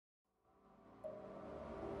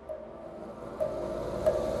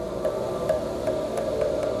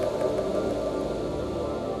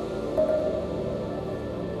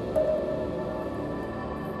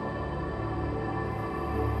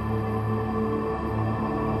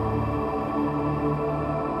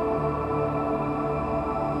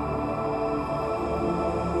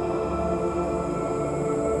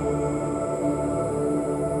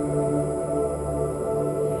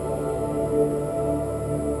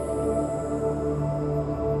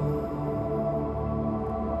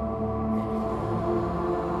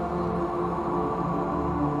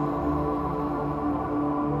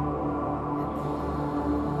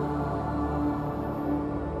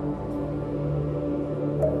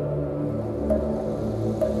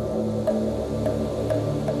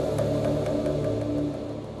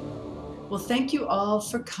Thank you all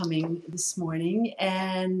for coming this morning,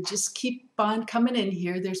 and just keep on coming in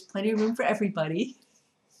here. There's plenty of room for everybody.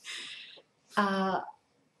 Uh,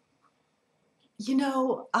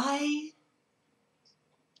 I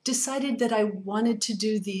decided that I wanted to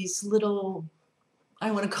do these little,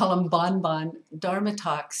 I want to call them bonbon Dharma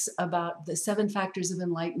talks about the 7 Factors of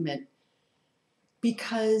Enlightenment,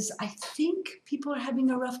 because I think people are having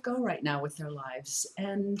a rough go right now with their lives.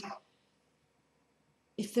 And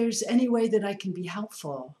if there's any way that I can be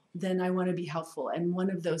helpful, then I want to be helpful. And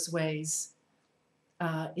one of those ways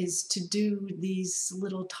is to do these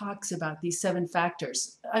little talks about these 7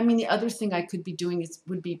 factors. I mean, the other thing I could be doing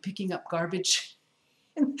would be picking up garbage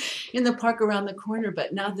in the park around the corner.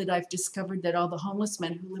 But now that I've discovered that all the homeless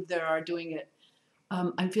men who live there are doing it,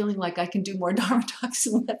 I'm feeling like I can do more Dharma talks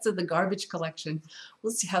and less of the garbage collection.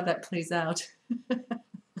 We'll see how that plays out.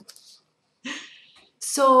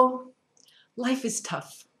 So life is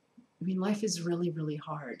tough. I mean, life is really, really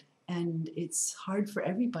hard, and it's hard for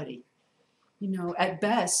everybody. At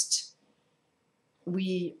best,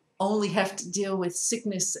 we only have to deal with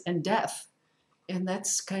sickness and death, and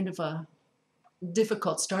that's kind of a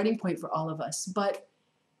difficult starting point for all of us. But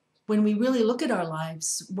when we really look at our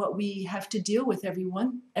lives, what we have to deal with, every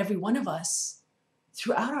one of us,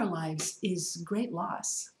 throughout our lives, is great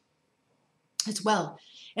loss as well.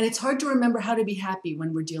 And it's hard to remember how to be happy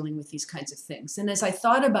when we're dealing with these kinds of things. And as I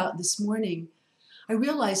thought about this morning, I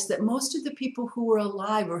realized that most of the people who were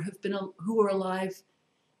alive or who were alive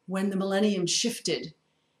when the millennium shifted,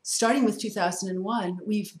 starting with 2001,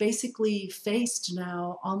 we've basically faced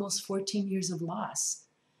now almost 14 years of loss.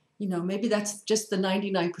 Maybe that's just the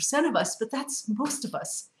 99% of us, but that's most of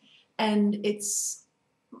us. And it's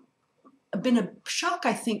been a shock,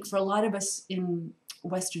 I think, for a lot of us in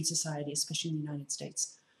Western society, especially in the United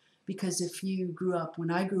States. Because if you grew up,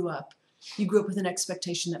 when I grew up, you grew up with an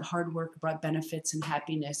expectation that hard work brought benefits and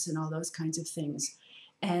happiness and all those kinds of things.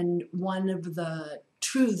 And one of the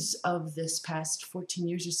truths of this past 14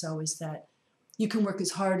 years or so is that you can work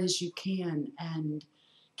as hard as you can and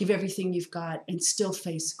give everything you've got and still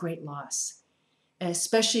face great loss.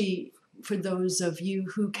 Especially for those of you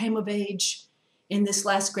who came of age in this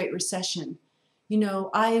last Great Recession.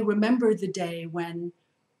 I remember the day when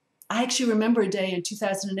I actually remember a day in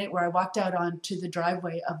 2008 where I walked out onto the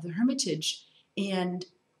driveway of the Hermitage, and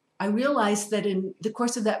I realized that in the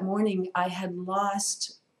course of that morning, I had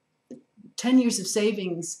lost 10 years of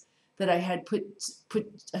savings that I had put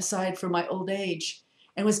aside for my old age,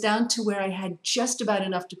 and was down to where I had just about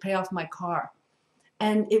enough to pay off my car.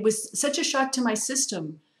 And it was such a shock to my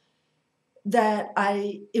system that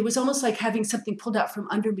it was almost like having something pulled out from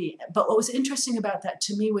under me. But what was interesting about that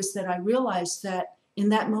to me was that I realized that in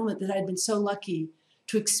that moment that I'd been so lucky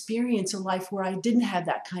to experience a life where I didn't have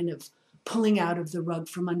that kind of pulling out of the rug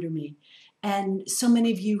from under me. And so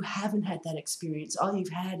many of you haven't had that experience. All you've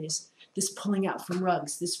had is this pulling out from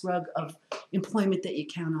rugs, this rug of employment that you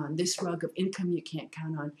count on, this rug of income you can't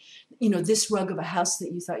count on, this rug of a house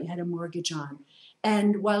that you thought you had a mortgage on.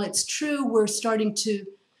 And while it's true, we're starting to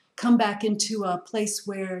come back into a place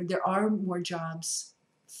where there are more jobs,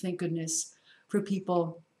 thank goodness, for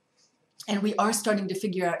people. And we are starting to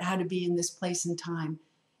figure out how to be in this place and time.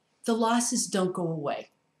 The losses don't go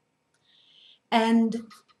away. And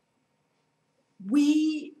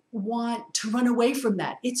we want to run away from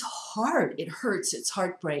that. It's hard. It hurts. It's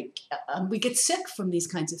heartbreak. We get sick from these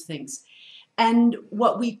kinds of things. And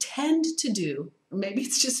what we tend to do, maybe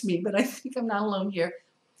it's just me, but I think I'm not alone here,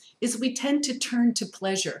 is we tend to turn to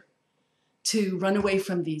pleasure to run away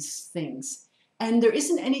from these things. And there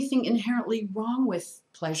isn't anything inherently wrong with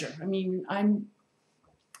pleasure. I mean,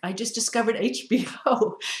 I just discovered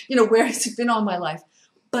HBO, where has it been all my life?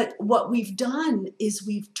 But what we've done is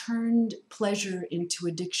we've turned pleasure into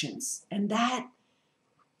addictions. And that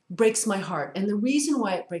breaks my heart. And the reason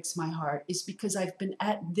why it breaks my heart is because I've been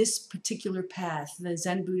at this particular path, the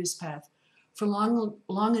Zen Buddhist path, for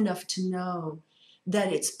long enough to know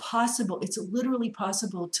that it's possible, it's literally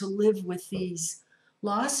possible to live with these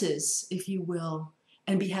losses, if you will,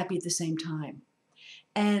 and be happy at the same time.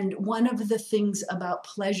 And one of the things about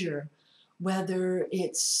pleasure, whether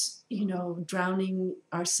it's, drowning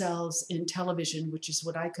ourselves in television, which is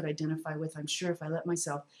what I could identify with, I'm sure, if I let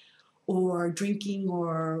myself, or drinking,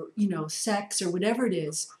 or, sex, or whatever it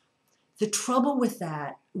is, the trouble with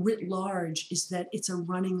that, writ large, is that it's a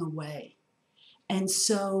running away. And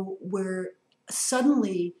so we're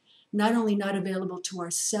suddenly not only not available to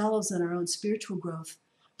ourselves and our own spiritual growth,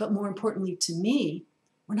 but more importantly to me,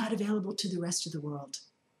 we're not available to the rest of the world,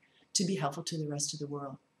 to be helpful to the rest of the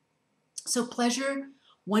world. So pleasure,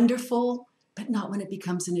 wonderful, but not when it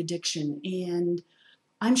becomes an addiction. And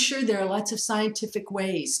I'm sure there are lots of scientific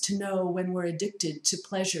ways to know when we're addicted to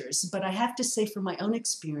pleasures, but I have to say from my own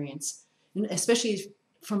experience, and especially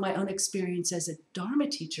from my own experience as a Dharma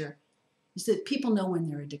teacher, is that people know when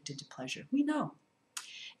they're addicted to pleasure. We know.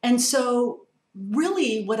 And so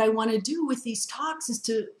really what I want to do with these talks is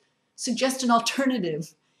to suggest an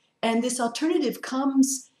alternative. And this alternative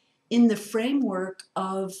comes in the framework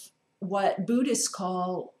of what Buddhists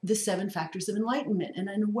call the Seven Factors of Enlightenment. And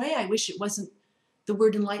in a way, I wish it wasn't, the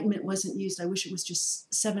word enlightenment wasn't used. I wish it was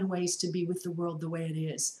just 7 ways to be with the world the way it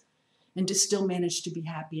is and to still manage to be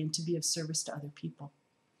happy and to be of service to other people.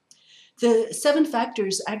 The 7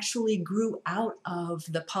 factors actually grew out of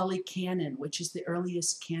the Pali Canon, which is the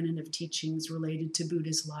earliest canon of teachings related to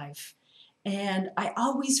Buddha's life. And I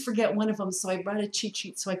always forget one of them, so I brought a cheat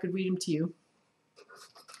sheet so I could read them to you.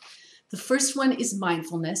 The first one is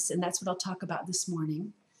mindfulness, and that's what I'll talk about this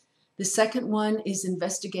morning. The second one is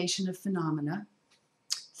investigation of phenomena.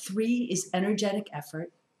 3 is energetic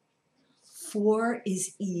effort. 4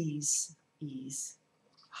 is ease,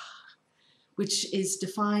 which is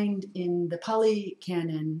defined in the Pali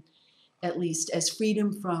Canon, at least, as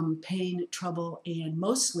freedom from pain, trouble, and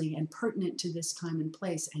mostly, and pertinent to this time and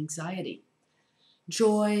place, anxiety.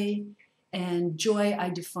 Joy, and joy I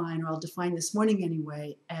define, or I'll define this morning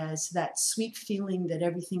anyway, as that sweet feeling that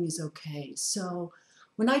everything is okay. So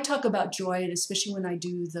when I talk about joy, and especially when I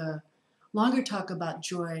do the longer talk about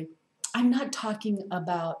joy, I'm not talking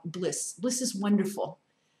about bliss. Bliss is wonderful.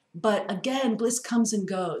 But again, bliss comes and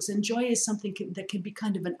goes. And joy is something that can be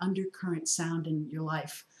kind of an undercurrent sound in your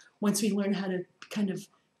life. Once we learn how to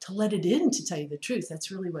to let it in, to tell you the truth,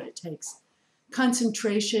 that's really what it takes.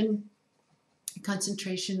 Concentration,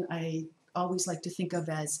 I always like to think of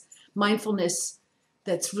as mindfulness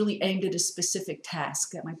that's really aimed at a specific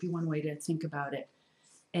task. That might be one way to think about it.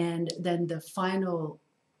 And then the final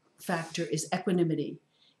factor is equanimity.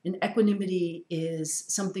 And equanimity is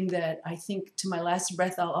something that I think to my last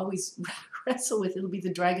breath I'll always wrestle with. It'll be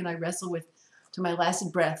the dragon I wrestle with to my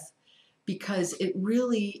last breath, because it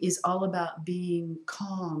really is all about being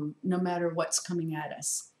calm no matter what's coming at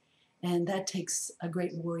us. And that takes a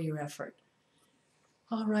great warrior effort.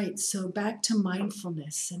 All right, so back to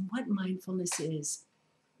mindfulness and what mindfulness is.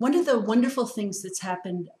 One of the wonderful things that's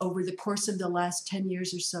happened over the course of the last 10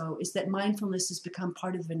 years or so is that mindfulness has become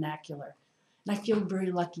part of the vernacular. And I feel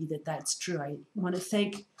very lucky that that's true. I want to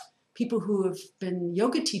thank people who have been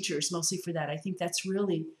yoga teachers mostly for that. I think that's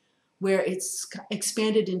really where it's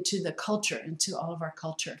expanded into the culture, into all of our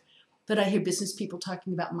culture. But I hear business people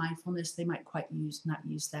talking about mindfulness. They might not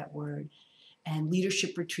use that word. And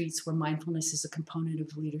leadership retreats, where mindfulness is a component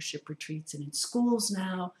of leadership retreats. And in schools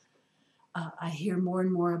now, I hear more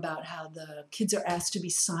and more about how the kids are asked to be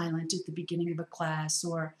silent at the beginning of a class.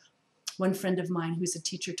 Or one friend of mine who's a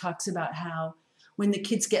teacher talks about how when the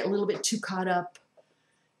kids get a little bit too caught up,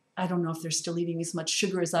 I don't know if they're still eating as much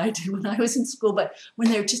sugar as I did when I was in school, but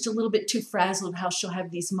when they're just a little bit too frazzled, how she'll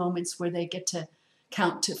have these moments where they get to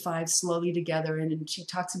count to 5 slowly together. And she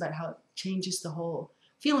talks about how it changes the whole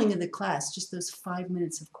feeling of the class, just those 5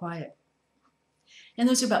 minutes of quiet. And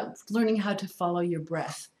those are about learning how to follow your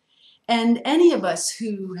breath. And any of us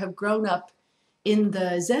who have grown up in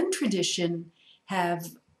the Zen tradition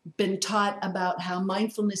have been taught about how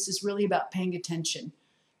mindfulness is really about paying attention.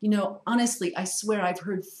 You know, honestly, I swear I've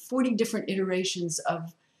heard 40 different iterations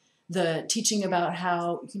of the teaching about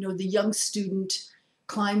how, the young student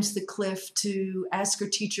climbs the cliff to ask her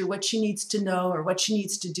teacher what she needs to know or what she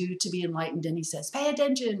needs to do to be enlightened. And he says, pay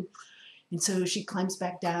attention. And so she climbs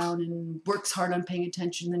back down and works hard on paying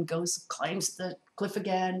attention, then climbs the cliff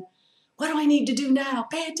again. What do I need to do now?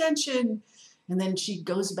 Pay attention. And then she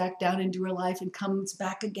goes back down into her life and comes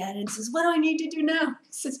back again and says, what do I need to do now?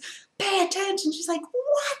 He says, pay attention. She's like,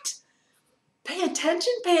 what? Pay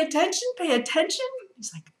attention, pay attention, pay attention?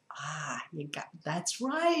 He's like, that's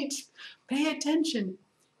right. Pay attention.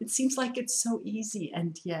 It seems like it's so easy,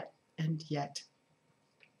 and yet.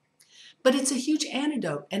 But it's a huge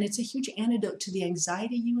antidote, and it's a huge antidote to the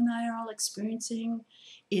anxiety you and I are all experiencing.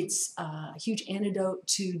 It's a huge antidote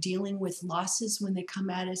to dealing with losses when they come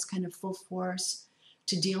at us kind of full force,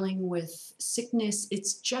 to dealing with sickness.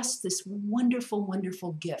 It's just this wonderful,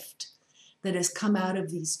 wonderful gift that has come out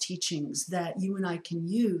of these teachings that you and I can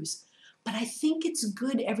use. But I think it's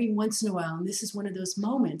good every once in a while, and this is one of those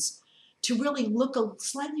moments, to really look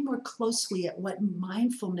slightly more closely at what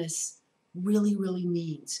mindfulness really, really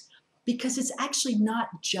means. Because it's actually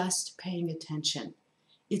not just paying attention.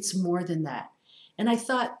 It's more than that. And I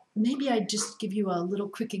thought maybe I'd just give you a little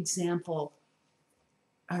quick example,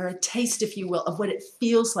 or a taste, if you will, of what it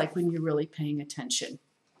feels like when you're really paying attention.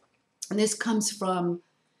 And this comes from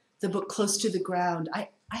the book Close to the Ground.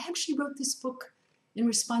 I actually wrote this book in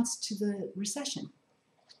response to the recession.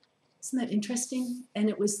 Isn't that interesting? And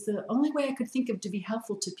it was the only way I could think of to be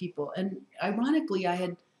helpful to people. And ironically, I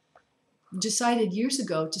had decided years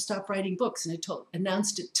ago to stop writing books, and I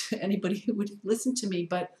announced it to anybody who would listen to me.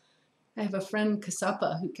 But I have a friend,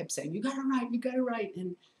 Kasapa, who kept saying, you gotta write, you gotta write.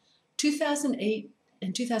 And 2008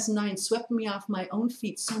 and 2009 swept me off my own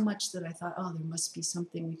feet so much that I thought, oh, there must be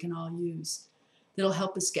something we can all use that'll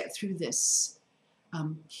help us get through this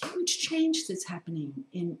huge change that's happening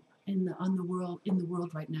in the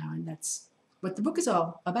world right now. And that's what the book is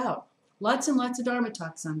all about. Lots and lots of Dharma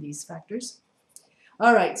talks on these factors.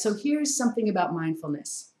 All right, so here's something about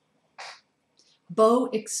mindfulness. Bo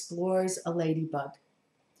explores a ladybug.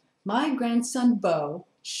 My grandson Bo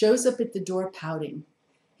shows up at the door pouting.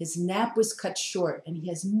 His nap was cut short, and he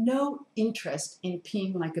has no interest in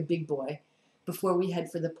peeing like a big boy before we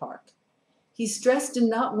head for the park. He's dressed in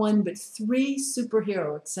not one but 3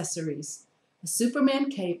 superhero accessories: a Superman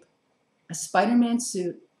cape, a Spider-Man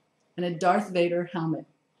suit, and a Darth Vader helmet.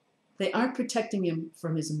 They aren't protecting him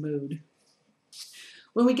from his mood.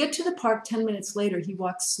 When we get to the park 10 minutes later, he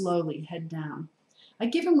walks slowly, head down. I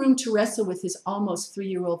give him room to wrestle with his almost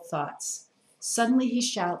 3-year-old thoughts. Suddenly he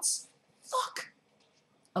shouts, "Look!"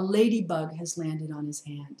 A ladybug has landed on his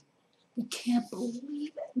hand. We can't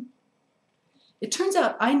believe it. It turns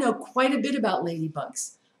out I know quite a bit about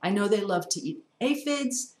ladybugs. I know they love to eat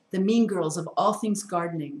aphids, the mean girls of all things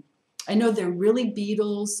gardening. I know they're really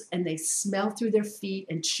beetles, and they smell through their feet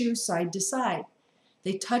and chew side to side.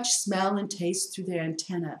 They touch, smell, and taste through their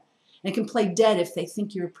antenna, and can play dead if they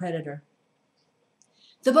think you're a predator.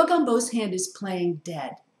 The bug on Bo's hand is playing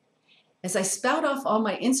dead. As I spout off all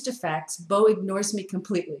my Insta-facts, Bo ignores me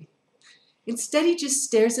completely. Instead, he just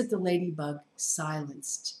stares at the ladybug,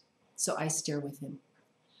 silenced. So I stare with him.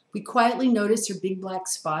 We quietly notice her big black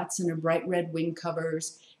spots and her bright red wing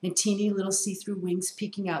covers and teeny little see-through wings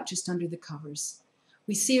peeking out just under the covers.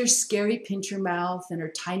 We see her scary pincher mouth and her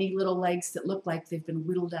tiny little legs that look like they've been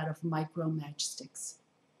whittled out of micro matchsticks.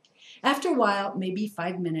 After a while, maybe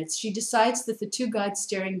 5 minutes, she decides that the 2 gods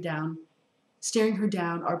staring her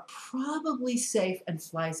down are probably safe and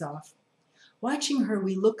flies off. Watching her,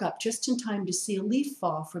 we look up just in time to see a leaf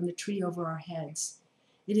fall from the tree over our heads.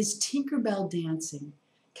 It is Tinkerbell dancing,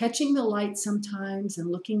 catching the light sometimes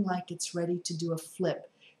and looking like it's ready to do a flip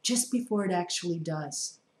just before it actually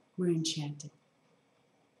does. We're enchanted.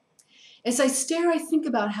 As I stare, I think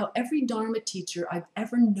about how every Dharma teacher I've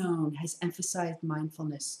ever known has emphasized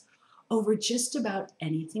mindfulness over just about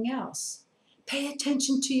anything else. Pay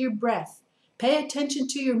attention to your breath. Pay attention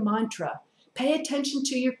to your mantra. Pay attention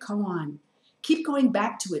to your koan. Keep going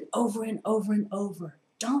back to it over and over and over.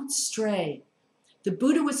 Don't stray. The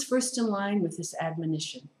Buddha was first in line with this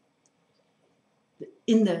admonition.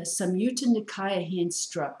 In the Samyutta Nikaya, he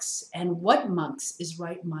instructs, "And what, monks, is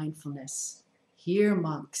right mindfulness? Here,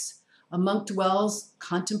 monks, a monk dwells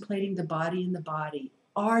contemplating the body in the body,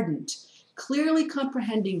 ardent, clearly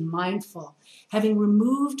comprehending, mindful, having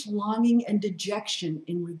removed longing and dejection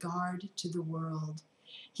in regard to the world.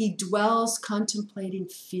 He dwells contemplating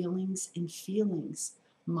feelings in feelings,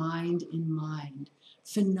 mind in mind,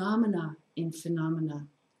 phenomena in phenomena,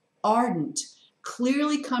 ardent,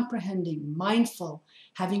 clearly comprehending, mindful,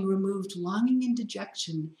 having removed longing and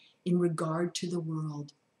dejection in regard to the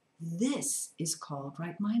world. This is called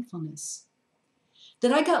right mindfulness."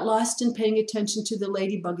 That I got lost in paying attention to the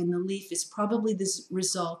ladybug in the leaf is probably the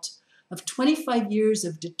result of 25 years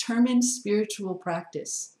of determined spiritual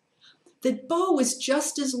practice. That Bo was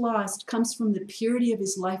just as lost comes from the purity of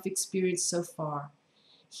his life experience so far.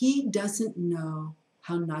 He doesn't know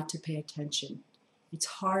how not to pay attention. It's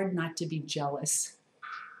hard not to be jealous.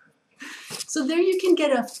 So there you can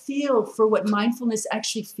get a feel for what mindfulness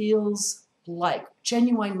actually feels like,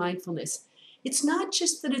 genuine mindfulness. It's not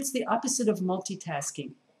just that it's the opposite of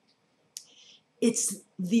multitasking. It's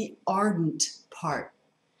the ardent part.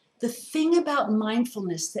 The thing about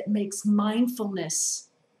mindfulness that makes mindfulness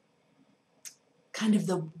kind of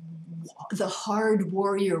the hard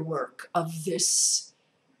warrior work of this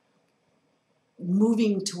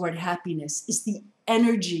moving toward happiness is the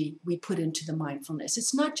energy we put into the mindfulness.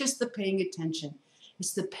 It's not just the paying attention.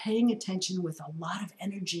 It's the paying attention with a lot of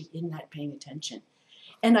energy in that paying attention.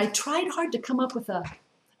 And I tried hard to come up with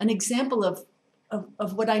an example of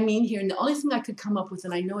what I mean here. And the only thing I could come up with,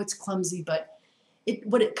 and I know it's clumsy, but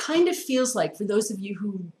what it kind of feels like for those of you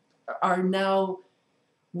who are now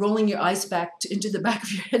rolling your eyes back into the back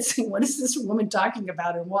of your head saying, what is this woman talking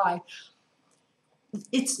about and why?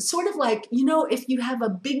 It's sort of like, if you have a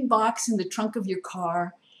big box in the trunk of your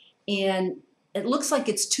car and it looks like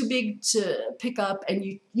it's too big to pick up, and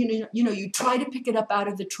you try to pick it up out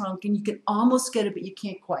of the trunk, and you can almost get it, but you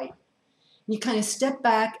can't quite. You kind of step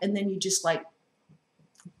back, and then you just like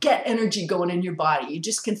get energy going in your body. You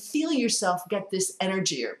just can feel yourself get this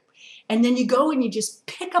energy. And then you go and you just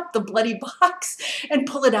pick up the bloody box and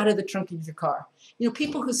pull it out of the trunk of your car.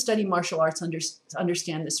 People who study martial arts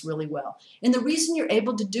understand this really well. And the reason you're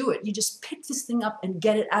able to do it, you just pick this thing up and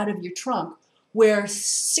get it out of your trunk, where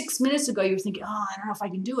 6 minutes ago you were thinking, oh, I don't know if I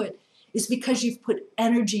can do it, is because you've put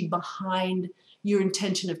energy behind your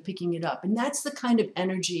intention of picking it up. And that's the kind of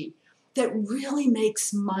energy that really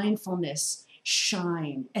makes mindfulness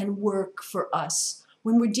shine and work for us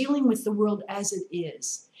when we're dealing with the world as it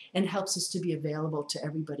is, and helps us to be available to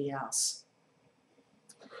everybody else.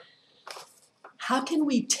 How can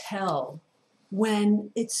we tell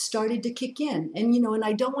when it's started to kick in? And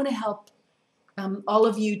I don't want to help all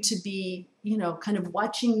of you to be, kind of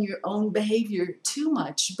watching your own behavior too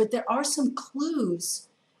much, but there are some clues,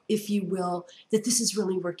 if you will, that this is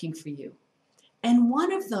really working for you. And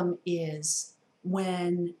one of them is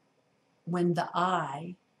when the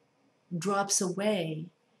I drops away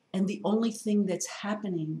and the only thing that's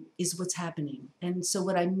happening is what's happening. And so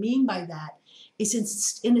what I mean by that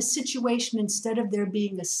is in a situation, instead of there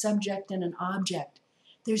being a subject and an object,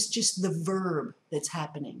 there's just the verb that's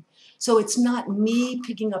happening. So it's not me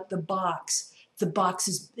picking up the box. The box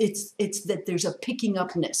is, it's that there's a picking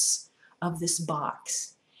upness of this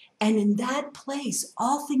box. And in that place,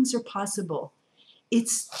 all things are possible.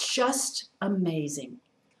 It's just amazing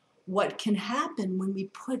what can happen when we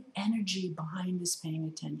put energy behind this paying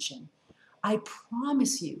attention. I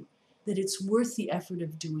promise you that it's worth the effort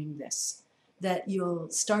of doing this, that you'll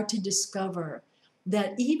start to discover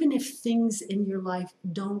that even if things in your life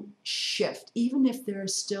don't shift, even if there are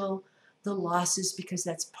still the losses, because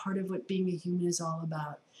that's part of what being a human is all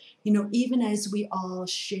about, even as we all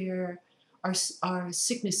share our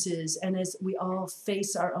sicknesses and as we all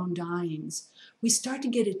face our own dyings, we start to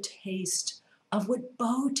get a taste of what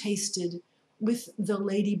Bo tasted with the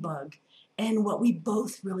ladybug, and what we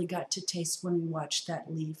both really got to taste when we watched that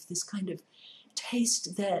leaf, this kind of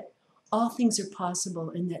taste that all things are possible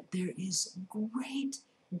and that there is great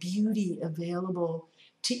beauty available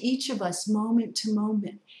to each of us moment to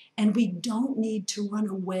moment, and we don't need to run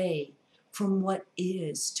away from what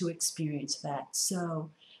is to experience that. So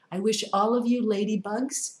I wish all of you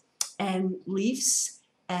ladybugs and leaves,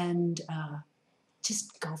 and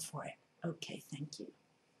just go for it. Okay, thank you.